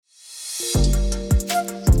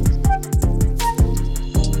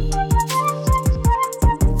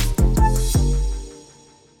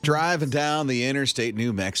Driving down the interstate,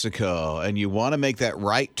 New Mexico, and you want to make that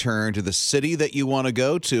right turn to the city that you want to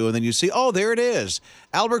go to, and then you see, oh, there it is,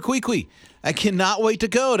 Albuquerque. I cannot wait to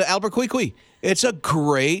go to Albuquerque. It's a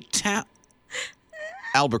great town.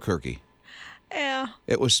 Albuquerque. Yeah.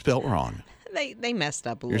 It was spelt wrong. They messed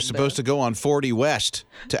up a little You're bit. supposed to go on 40 West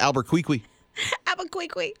to Albuquerque.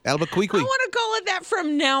 Albuquerque. Albuquerque. I want to call it that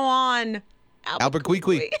from now on.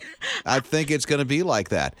 Albuquerque. I think it's going to be like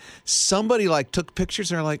that. Somebody took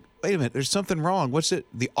pictures and they're like, wait a minute, there's something wrong. What's it?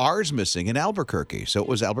 The R's missing in Albuquerque. So it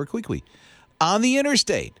was Albuquerque. On the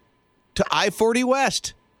interstate to I-40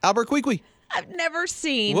 West, Albuquerque. I've never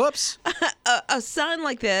seen Whoops. a sign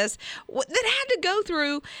like this that had to go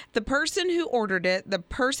through the person who ordered it, the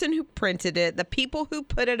person who printed it, the people who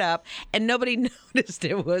put it up, and nobody noticed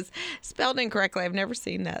it was spelled incorrectly. I've never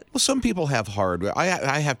seen that. Well, some people have hard. I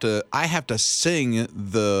have to sing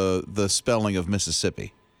the spelling of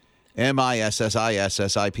Mississippi. Mississippi. That's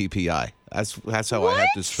how I have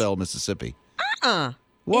to spell Mississippi.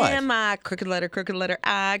 What? M-I, crooked letter,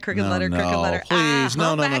 I, crooked letter, No, crooked letter, please.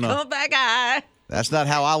 I. No. Humpback, I. That's not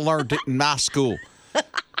how I learned it in my school.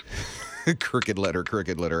 Crooked letter,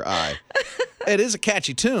 I. It is a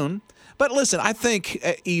catchy tune, but listen, I think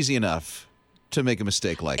easy enough to make a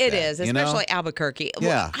mistake like that. It is, especially Albuquerque. Yeah.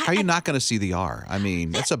 Well, How are you not going to see the R? I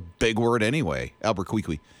mean, that's a big word anyway,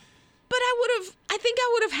 Albuquerque. But I think I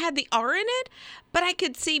would have had the R in it, but I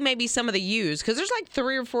could see maybe some of the U's because there's like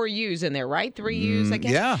 3 or 4 U's in there, right? 3 U's, I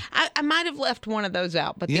guess. Yeah. I might have left one of those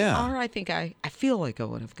out, but the R, I think I feel like I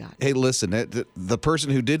would have gotten. Hey, listen, the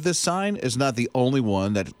person who did this sign is not the only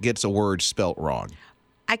one that gets a word spelt wrong.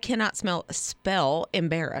 I cannot spell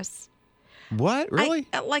embarrass. What? Really?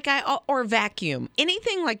 Or vacuum.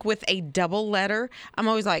 Anything like with a double letter, I'm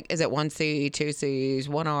always like, is it 1 C, 2 C's,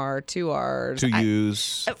 1 R, 2 R's? 2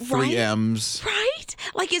 U's, 3 right? M's. Right?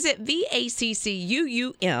 Like, is it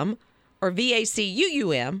VACCUUM or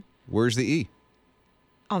VACUUM? Where's the E?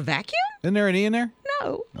 On vacuum? Isn't there an E in there?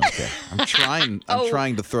 No. Okay. I'm trying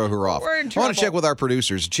to throw her off. We're in I want trouble. to check with our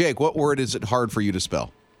producers. Jake, what word is it hard for you to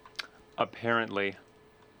spell? Apparently.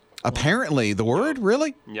 Apparently, the word?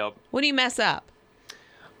 Really? Yep. What do you mess up?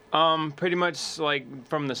 Pretty much like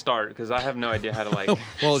from the start because I have no idea how to like. Well,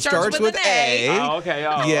 it Starts starts with with an A. A. Oh, okay.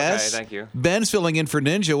 Oh, Yes. okay. Thank you. Ben's filling in for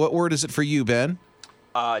Ninja. What word is it for you, Ben?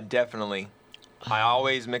 Definitely. I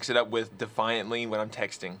always mix it up with defiantly when I'm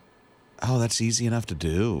texting. Oh, that's easy enough to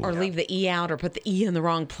do. Or leave the E out or put the E in the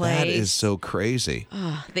wrong place. That is so crazy.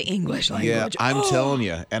 The English language. Yeah, I'm telling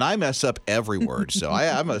you. And I mess up every word, so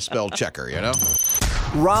I'm a spell checker, you know?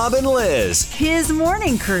 Rob and Liz. His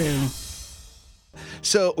morning crew.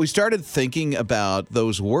 So we started thinking about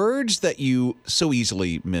those words that you so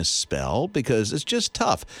easily misspell because it's just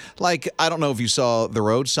tough. Like, I don't know if you saw the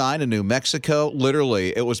road sign in New Mexico.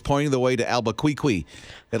 Literally, it was pointing the way to Albuquerque.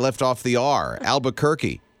 It left off the R.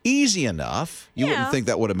 Albuquerque. Easy enough. You wouldn't think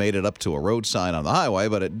that would have made it up to a road sign on the highway,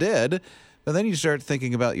 but it did. But then you start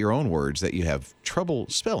thinking about your own words that you have trouble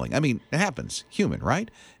spelling. I mean, it happens. Human, right?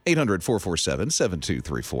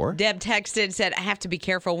 800-447-7234. Deb texted, said, I have to be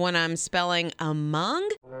careful when I'm spelling among.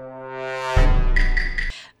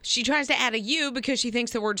 She tries to add a U because she thinks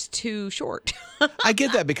the word's too short. I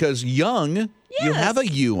get that because young, you have a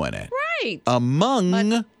U in it. Right.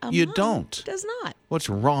 Among, you Among don't. Does not. What's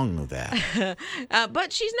wrong with that?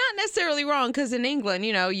 But she's not necessarily wrong because in England,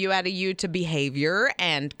 you add a U to behavior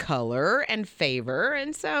and color and favor.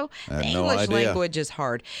 And so the English language is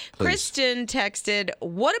hard. Please. Kristen texted,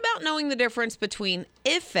 what about knowing the difference between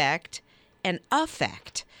effect and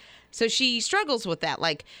affect? So she struggles with that,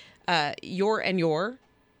 like your and your,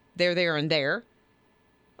 there, and there.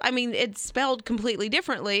 I mean, it's spelled completely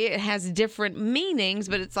differently. It has different meanings,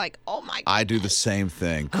 but it's like, oh my God. I do the same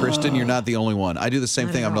thing. Kristen, you're not the only one. I do the same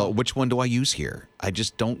thing. I'm like, which one do I use here? I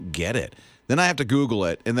just don't get it. Then I have to Google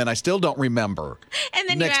it, and then I still don't remember. And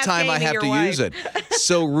then next time I have to use it.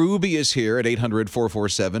 So Ruby is here at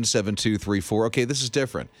 800-447-7234. Okay, this is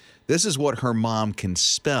different. This is what her mom can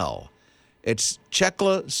spell. It's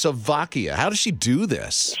Czechoslovakia. How does she do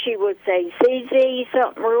this? She would say CZ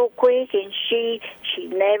something real quick, and she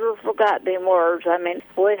never forgot them words. I mean,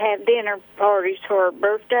 we'd have dinner parties for her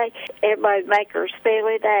birthday. Everybody'd make her spell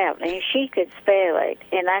it out, and she could spell it,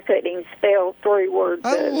 and I couldn't even spell 3 words.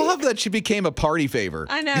 I love that she became a party favor.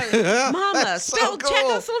 I know. Mama, spell cool.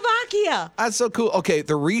 Czechoslovakia. That's so cool. Okay,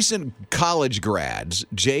 the recent college grads,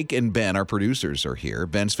 Jake and Ben, our producers, are here.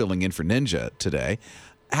 Ben's filling in for Ninja today.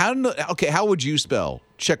 How would you spell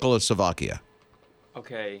Czechoslovakia?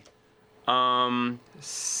 Okay.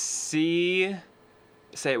 C.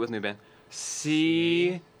 Say it with me, Ben.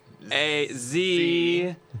 C A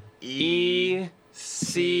Z E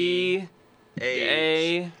C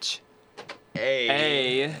H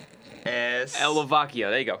A S. Slovakia.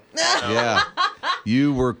 There you go. Yeah.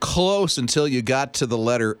 You were close until you got to the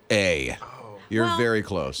letter A. You're Well, very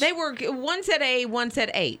close. They were, one said A, one said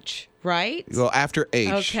H, right? Well, after H,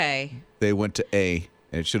 Okay. they went to A,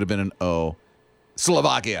 and it should have been an O.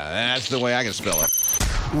 Slovakia. That's the way I can spell it.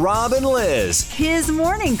 Rob and Liz. His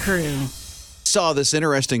morning crew. Saw this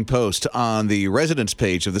interesting post on the residence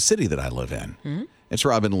page of the city that I live in. Mm-hmm. It's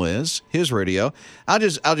Robin Liz, his radio. I'll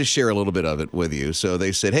just share a little bit of it with you. So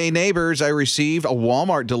they said, "Hey neighbors, I received a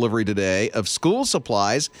Walmart delivery today of school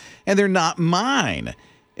supplies, and they're not mine.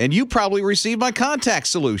 And you probably received my contact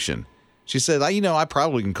solution." She said, I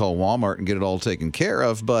probably can call Walmart and get it all taken care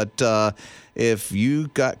of, but if you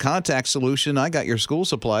got contact solution, I got your school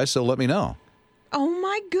supplies, so let me know. Oh,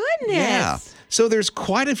 my goodness. Yeah. So there's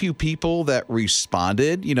quite a few people that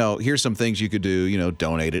responded. Here's some things you could do.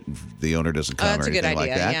 Donate it. If the owner doesn't come That's or a good anything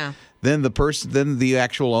like idea, that. yeah. Then the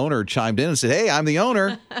actual owner chimed in and said, "Hey, I'm the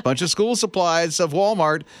owner. Bunch of school supplies of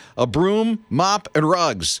Walmart, a broom, mop, and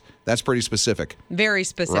rugs." That's pretty specific. Very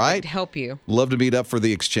specific Right? to help you. Love to meet up for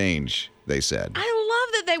the exchange, they said. I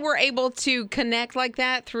love that they were able to connect like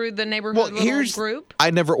that through the neighborhood little group. I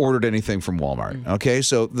never ordered anything from Walmart. Okay,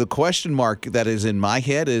 so the question mark that is in my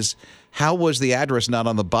head is, how was the address not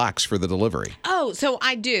on the box for the delivery? Oh, so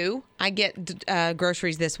I do. I get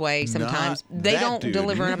groceries this way sometimes. Not They that don't dude.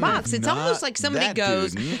 deliver in a box. It's Not almost like somebody that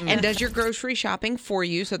goes dude. and does your grocery shopping for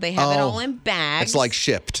you, so they have it all in bags. It's like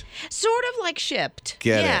shipped. Sort of like shipped.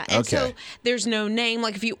 Get it. Yeah, and so Okay. there's no name.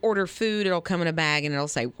 Like if you order food, it'll come in a bag and it'll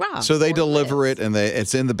say Rob. So they or deliver Liz. it, and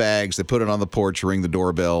it's in the bags. They put it on the porch, ring the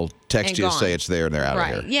doorbell, text And you, gone. say it's there, and they're out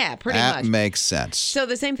Right. of here. Yeah, pretty that much. makes sense. So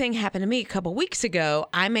the same thing happened to me a couple weeks ago.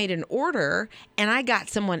 I made an order and I got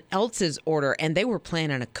someone else's order and they were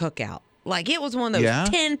planning a cookout. Like it was one of those Yeah?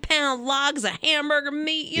 10-pound logs of hamburger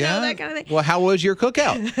meat, that kind of thing. Well, how was your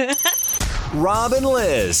cookout? Rob and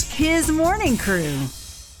Liz. His morning crew.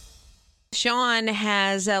 Sean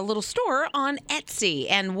has a little store on Etsy,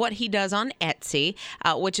 and what he does on Etsy,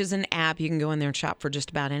 which is an app, you can go in there and shop for just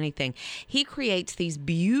about anything. He creates these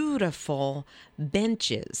beautiful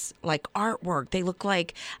benches, like artwork. They look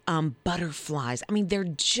like butterflies. I mean, they're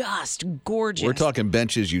just gorgeous. We're talking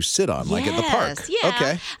benches you sit on, like at the park. Yeah.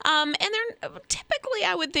 Okay. And they're typically,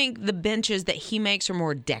 I would think the benches that he makes are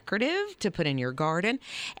more decorative to put in your garden.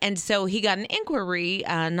 And so he got an inquiry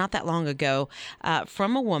not that long ago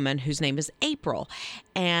from a woman whose name is April.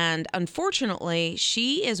 And unfortunately,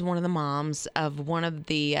 she is one of the moms of one of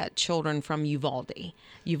the children from Uvalde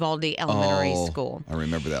Elementary School. I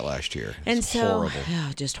remember that last year. And It's so,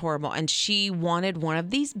 horrible. just horrible. And she wanted one of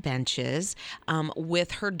these benches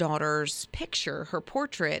with her daughter's picture, her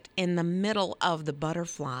portrait, in the middle of the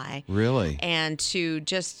butterfly. Really? And to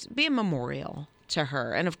just be a memorial to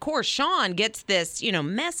her. And of course, Sean gets this,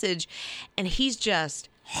 message, and he's just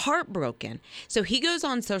heartbroken. So he goes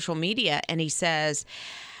on social media and he says,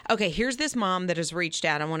 "Okay, here's this mom that has reached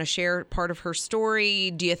out. I want to share part of her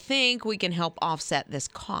story. Do you think we can help offset this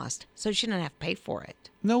cost so she doesn't have to pay for it?"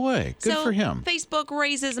 No way. Good So for him. Facebook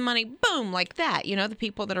raises money, boom, like that, the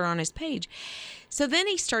people that are on his page. So then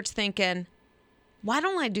he starts thinking, why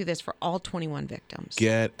don't I do this for all 21 victims?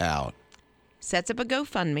 Get out. Sets up a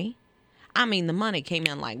GoFundMe. I mean, the money came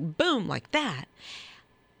in like boom, like that.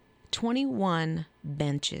 21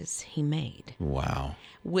 benches he made Wow.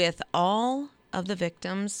 with all of the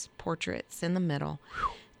victims' portraits in the middle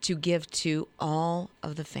to give to all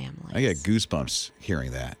of the families. I get goosebumps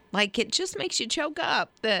hearing that. Like, it just makes you choke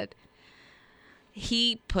up that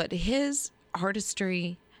he put his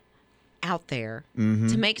artistry out there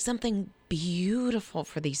to make something beautiful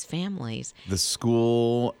for these families. The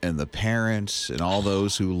school and the parents and all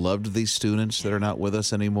those who loved these students that are not with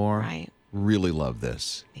us anymore Right. really love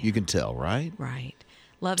this. You can tell, right? Right.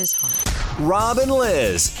 Love his heart. Rob and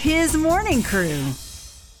Liz. His morning crew.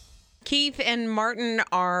 Keith and Martin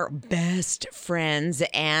are best friends,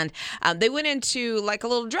 and they went into like a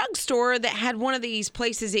little drugstore that had one of these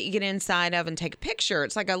places that you get inside of and take a picture.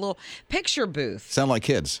 It's like a little picture booth. Sound like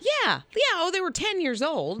kids. Yeah. Oh, they were 10 years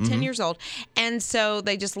old, 10 years old. And so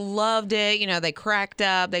they just loved it. They cracked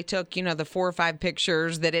up. They took, the 4 or 5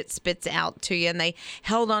 pictures that it spits out to you, and they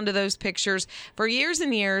held onto those pictures for years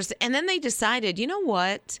and years. And then they decided, you know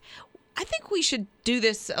what? I think we should do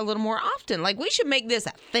this a little more often. Like, we should make this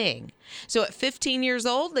a thing. So at 15 years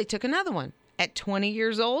old, they took another one. At 20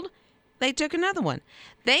 years old, they took another one.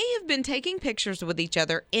 They have been taking pictures with each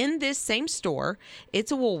other in this same store.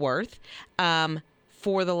 It's a Woolworth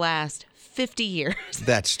for the last 50 years.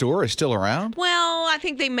 That store is still around? Well, I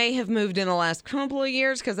think they may have moved in the last couple of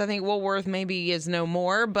years because I think Woolworth maybe is no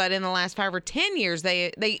more. But in the last 5 or 10 years,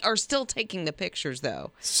 they are still taking the pictures,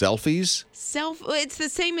 though. Selfies? It's the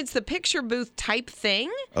same. It's the picture booth type thing.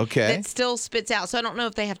 Okay. That still spits out. So I don't know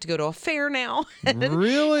if they have to go to a fair now.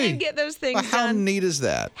 Really? And get those things Well, how done. neat is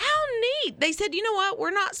that? How neat. They said, you know what?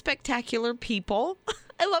 We're not spectacular people.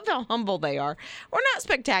 I love how humble they are. We're not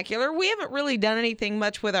spectacular. We haven't really done anything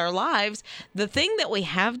much with our lives. The thing that we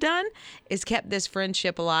have done is kept this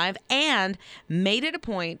friendship alive and made it a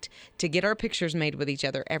point to get our pictures made with each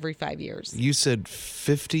other every 5 years. You said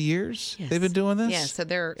 50 years Yes. they've been doing this? Yeah, so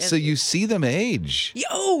they're... So you see them age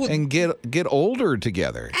Yo! and get older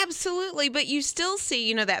together. Absolutely, but you still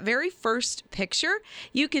see, that very first picture,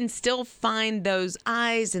 you can still find those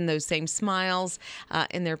eyes and those same smiles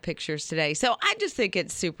in their pictures today. So I just think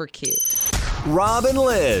it's super cute. Rob and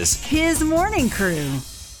Liz. His morning crew.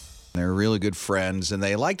 They're really good friends, and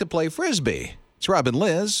they like to play Frisbee. It's Rob and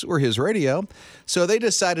Liz. We're His Radio. So they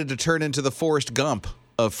decided to turn into the Forrest Gump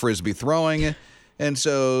of Frisbee throwing. And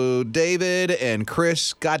so David and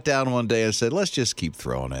Chris got down one day and said, let's just keep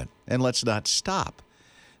throwing it, and let's not stop.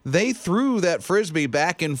 They threw that Frisbee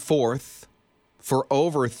back and forth for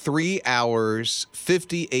over 3 hours,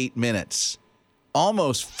 58 minutes.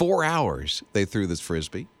 Almost 4 hours they threw this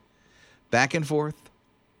Frisbee. Back and forth.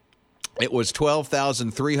 It was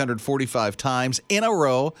 12,345 times in a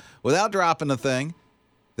row without dropping a thing.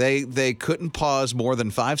 They couldn't pause more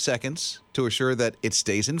than 5 seconds to assure that it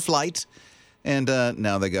stays in flight. And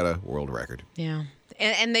now they got a world record. Yeah.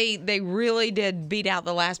 And they really did beat out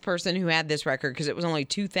the last person who had this record because it was only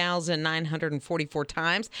 2,944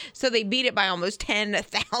 times. So they beat it by almost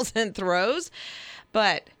 10,000 throws.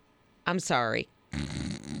 But I'm sorry.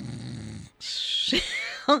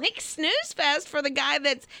 Like snooze fest for the guy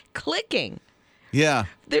that's clicking. Yeah.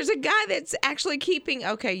 There's a guy that's actually keeping,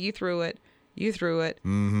 okay, you threw it.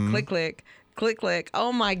 Mm-hmm. Click, click, click, click.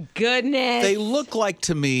 Oh my goodness. They look like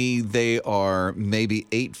to me they are maybe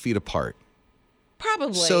 8 feet apart.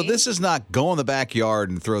 Probably. So this is not go in the backyard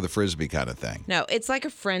and throw the Frisbee kind of thing. No, it's like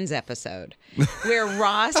a Friends episode where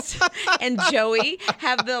Ross and Joey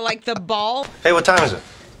have the ball. Hey, what time is it?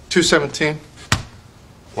 2:17.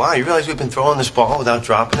 Wow, you realize we've been throwing this ball without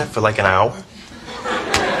dropping it for like an hour?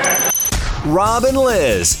 Rob and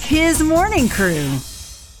Liz. His morning crew.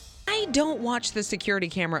 I don't watch the security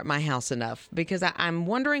camera at my house enough because I'm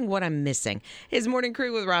wondering what I'm missing. His morning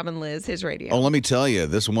crew with Rob and Liz, His Radio. Oh, let me tell you,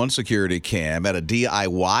 this one security cam at a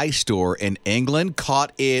DIY store in England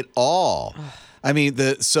caught it all. I mean,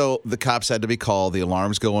 the cops had to be called. The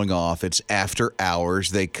alarm's going off. It's after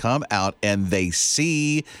hours. They come out and they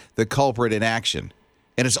see the culprit in action.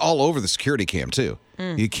 And it's all over the security cam, too.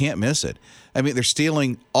 You can't miss it. I mean, they're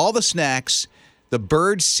stealing all the snacks, the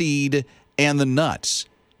bird seed, and the nuts.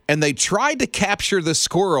 And they tried to capture the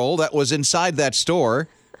squirrel that was inside that store.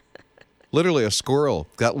 Literally, a squirrel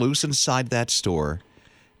got loose inside that store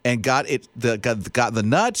and got the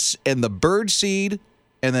nuts and the bird seed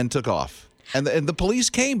and then took off. And the police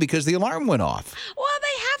came because the alarm went off. Well,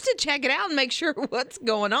 they have to check it out and make sure what's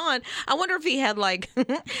going on. I wonder if he had like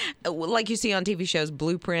you see on TV shows,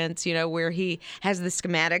 blueprints, where he has the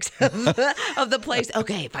schematics of the place.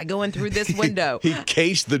 Okay, if I go in through this window. He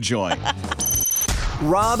cased the joint.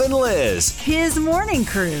 Rob and Liz. His morning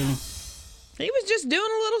crew. He was just doing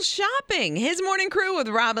a little shopping. His morning crew with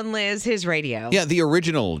Rob and Liz, His Radio. Yeah, the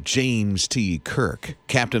original James T. Kirk,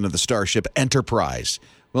 captain of the Starship Enterprise.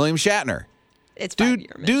 William Shatner. It's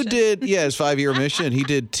 5-year mission. Dude did, his 5-year mission. He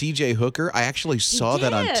did TJ Hooker. I actually saw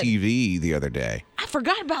that on TV the other day. I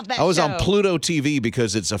forgot about that I was show. on Pluto TV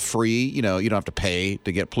because it's a free, you don't have to pay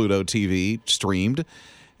to get Pluto TV streamed.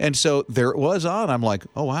 And so there it was on. I'm like,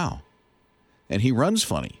 oh, wow. And he runs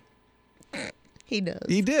funny. He does.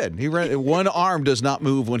 He did. One arm does not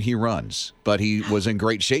move when he runs, but he was in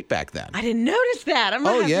great shape back then. I didn't notice that. I'm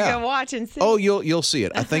going to have to go watch and see. Oh, you'll see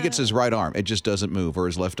it. I think it's his right arm. It just doesn't move, or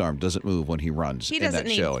his left arm doesn't move when he runs He in that doesn't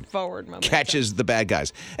need show. And forward momentum. catches the bad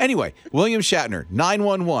guys. Anyway, William Shatner,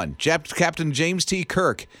 911, Captain James T.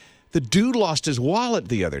 Kirk. The dude lost his wallet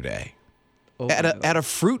the other day at a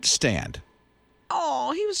fruit stand.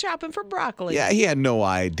 Oh, he was shopping for broccoli. Yeah, he had no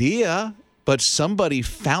idea, but somebody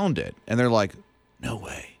found it, and they're like, no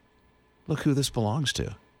way. Look who this belongs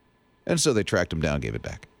to. And so they tracked him down and gave it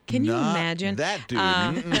back. Can you Not imagine? That dude.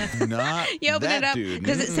 Not You open that it up. dude.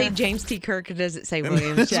 Does it say James T. Kirk or does it say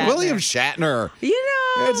William It's Shatner? William Shatner.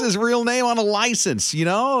 It's his real name on a license,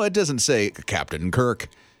 It doesn't say Captain Kirk.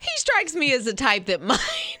 He strikes me as the type that might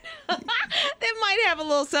have a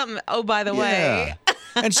little something. Oh, by the way.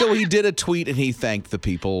 And so he did a tweet and he thanked the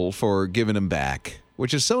people for giving him back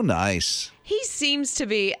which is so nice. He seems to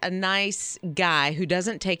be a nice guy who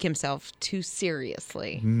doesn't take himself too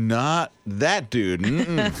seriously. Not that dude.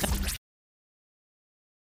 Mm-mm.